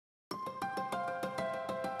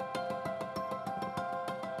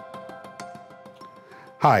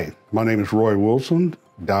Hi, my name is Roy Wilson,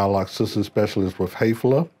 Dialock System Specialist with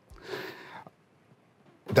Häfele.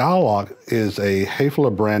 Dialock is a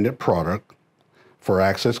Häfele branded product for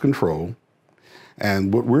access control.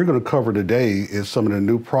 And what we're going to cover today is some of the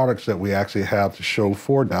new products that we actually have to show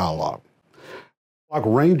for Dialock. Dialock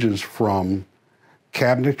ranges from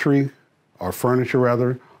cabinetry, or furniture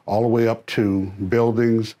rather, all the way up to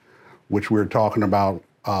buildings, which we're talking about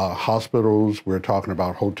hospitals, we're talking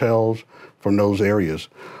about hotels from those areas.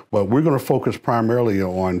 But we're going to focus primarily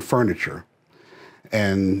on furniture.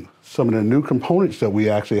 And some of the new components that we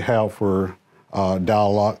actually have for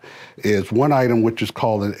Dialock is one item which is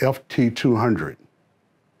called an FT200.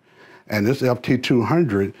 And this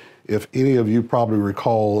FT200, if any of you probably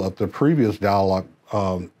recall of the previous Dialock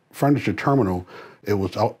furniture terminal, it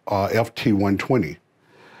was FT120.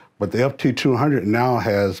 But the FT200 now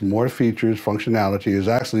has more features, functionality. It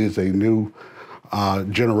actually is a new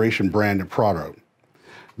generation branded product.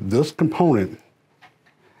 This component,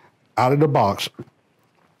 out of the box,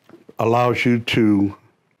 allows you to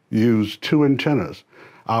use two antennas.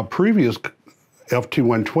 Our previous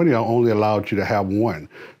FT120 only allowed you to have one.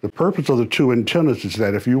 The purpose of the two antennas is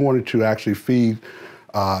that if you wanted to actually feed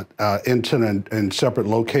antenna in separate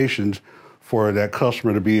locations for that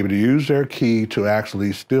customer to be able to use their key to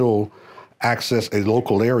actually still access a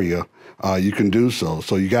local area, you can do so.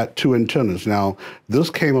 So you got two antennas. Now, this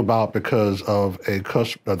came about because of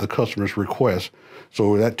the customer's request.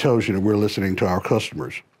 So that tells you that we're listening to our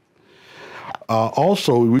customers.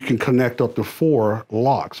 Also, we can connect up to 4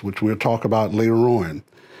 locks, which we'll talk about later on.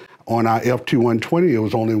 On our FT120, it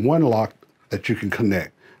was only 1 lock that you can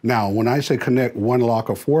connect. Now, when I say connect 1 lock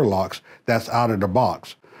or 4 locks, that's out of the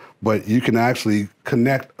box. But you can actually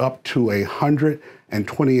connect up to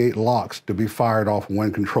 128 locks to be fired off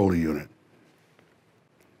one controller unit.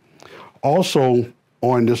 Also,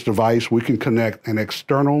 on this device, we can connect an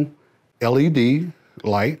external LED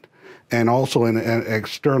light and also an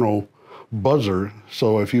external buzzer.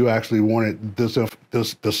 So if you actually wanted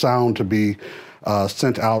the sound to be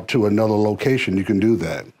sent out to another location, you can do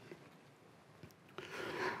that.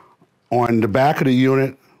 On the back of the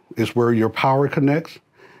unit is where your power connects.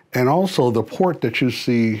 And also the port that you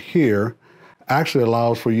see here actually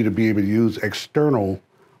allows for you to be able to use external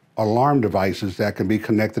alarm devices that can be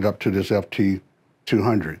connected up to this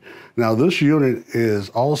FT200. Now this unit is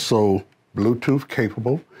also Bluetooth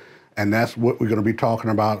capable, and that's what we're going to be talking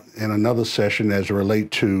about in another session as it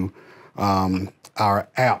relates to our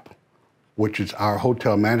app, which is our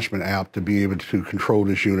hotel management app to be able to control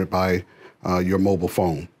this unit by your mobile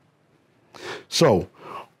phone. So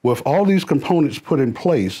with all these components put in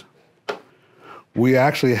place, we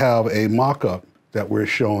actually have a mock-up that we're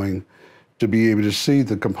showing to be able to see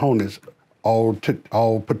the components all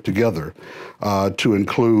put together to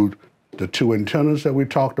include the 2 antennas that we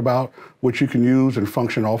talked about, which you can use and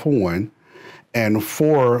function off of one, and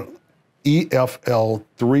 4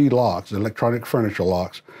 EFL3 locks, electronic furniture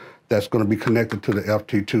locks, that's going to be connected to the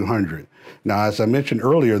FT200. Now, as I mentioned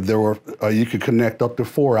earlier, you could connect up to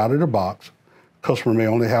 4 out of the box. Customer may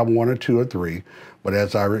only have 1 or 2 or 3, but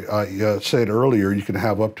as I said earlier, you can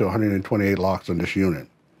have up to 128 locks on this unit.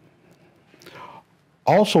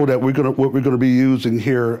 Also, what we're going to be using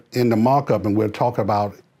here in the mock-up, and we'll talk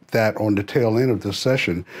about that on the tail end of this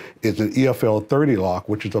session, is an EFL30 lock,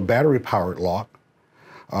 which is a battery-powered lock,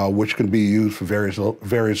 which can be used for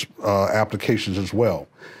various applications as well.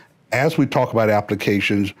 As we talk about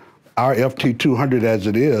applications, our FT200 as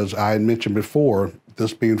it is, I had mentioned before,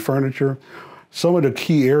 this being furniture, some of the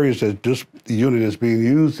key areas that this unit is being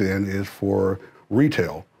used in is for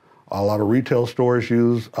retail. A lot of retail stores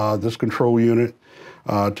use this control unit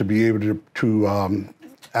to be able to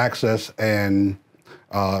access and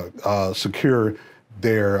secure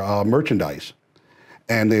their merchandise.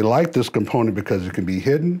 And they like this component because it can be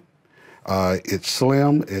hidden, it's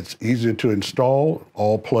slim, it's easy to install,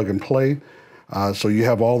 all plug and play. So you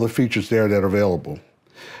have all the features there that are available.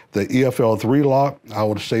 The EFL3 lock, I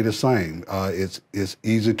would say the same. It's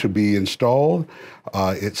easy to be installed,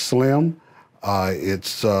 it's slim,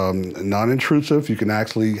 it's non-intrusive. You can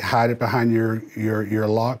actually hide it behind your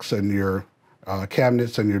locks and your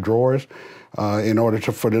cabinets and your drawers in order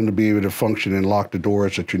for them to be able to function and lock the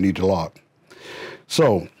doors that you need to lock.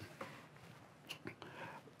 So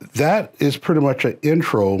that is pretty much an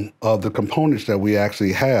intro of the components that we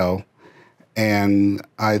actually have. And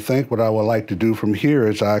I think what I would like to do from here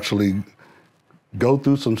is actually go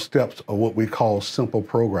through some steps of what we call simple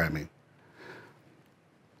programming.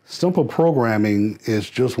 Simple programming is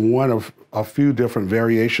just one of a few different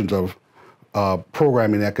variations of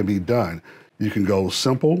programming that can be done. You can go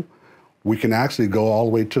simple. We can actually go all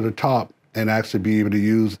the way to the top and actually be able to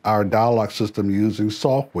use our Dialock system using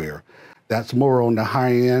software. That's more on the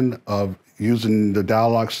high end of using the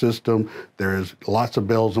Dialock system. There's lots of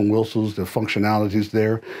bells and whistles, the functionalities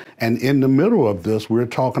there. And in the middle of this, we're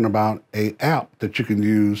talking about an app that you can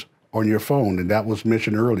use on your phone, and that was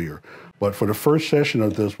mentioned earlier. But for the first session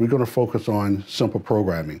of this, we're going to focus on simple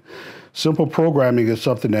programming. Simple programming is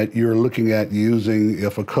something that you're looking at using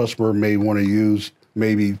if a customer may want to use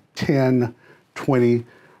maybe 10, 20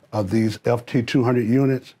 of these FT200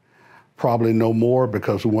 units, probably no more,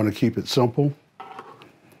 because we want to keep it simple.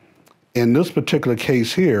 In this particular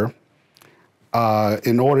case here,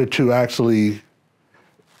 in order to actually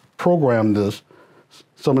program this,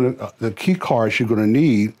 some of the key cards you're going to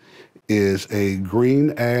need is a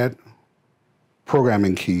green add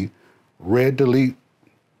programming key, red delete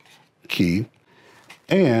key,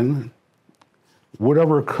 and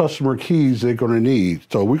whatever customer keys they're going to need.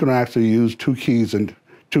 So we're going to actually use two keys in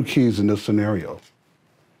this scenario.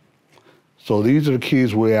 So these are the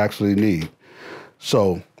keys we actually need.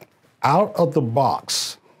 So out of the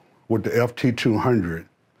box with the FT200,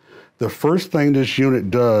 the first thing this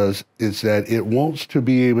unit does is that it wants to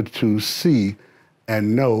be able to see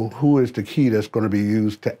and know who is the key that's going to be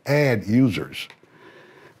used to add users.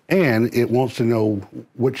 And it wants to know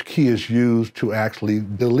which key is used to actually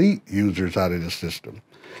delete users out of the system.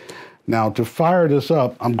 Now, to fire this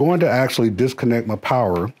up, I'm going to actually disconnect my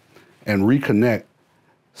power and reconnect,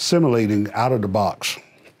 simulating out of the box.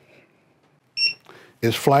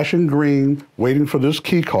 It's flashing green, waiting for this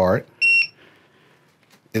key card.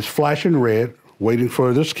 It's flashing red, waiting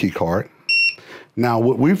for this key card. Now,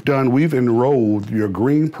 what we've done, we've enrolled your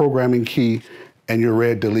green programming key and your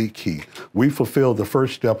red delete key. We fulfilled the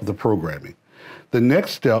first step of the programming. The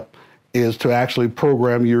next step is to actually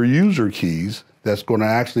program your user keys. That's going to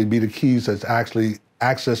actually be the keys that's actually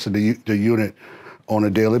accessing the unit on a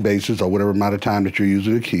daily basis or whatever amount of time that you're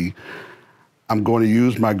using the key. I'm going to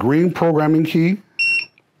use my green programming key.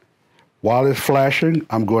 While it's flashing,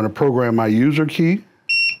 I'm going to program my user key.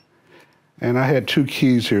 And I had two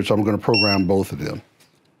keys here, so I'm going to program both of them.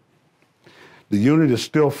 The unit is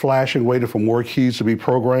still flashing, waiting for more keys to be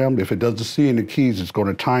programmed. If it doesn't see any keys, it's going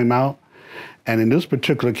to time out. And in this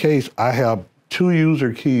particular case, I have two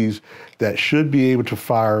user keys that should be able to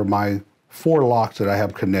fire my 4 locks that I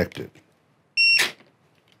have connected.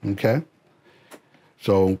 Okay?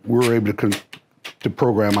 So we're able to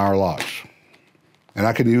program our locks. And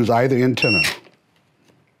I can use either antenna.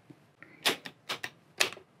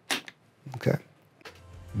 Okay.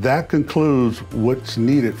 That concludes what's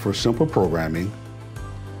needed for simple programming,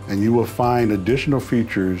 and you will find additional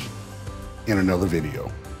features in another video.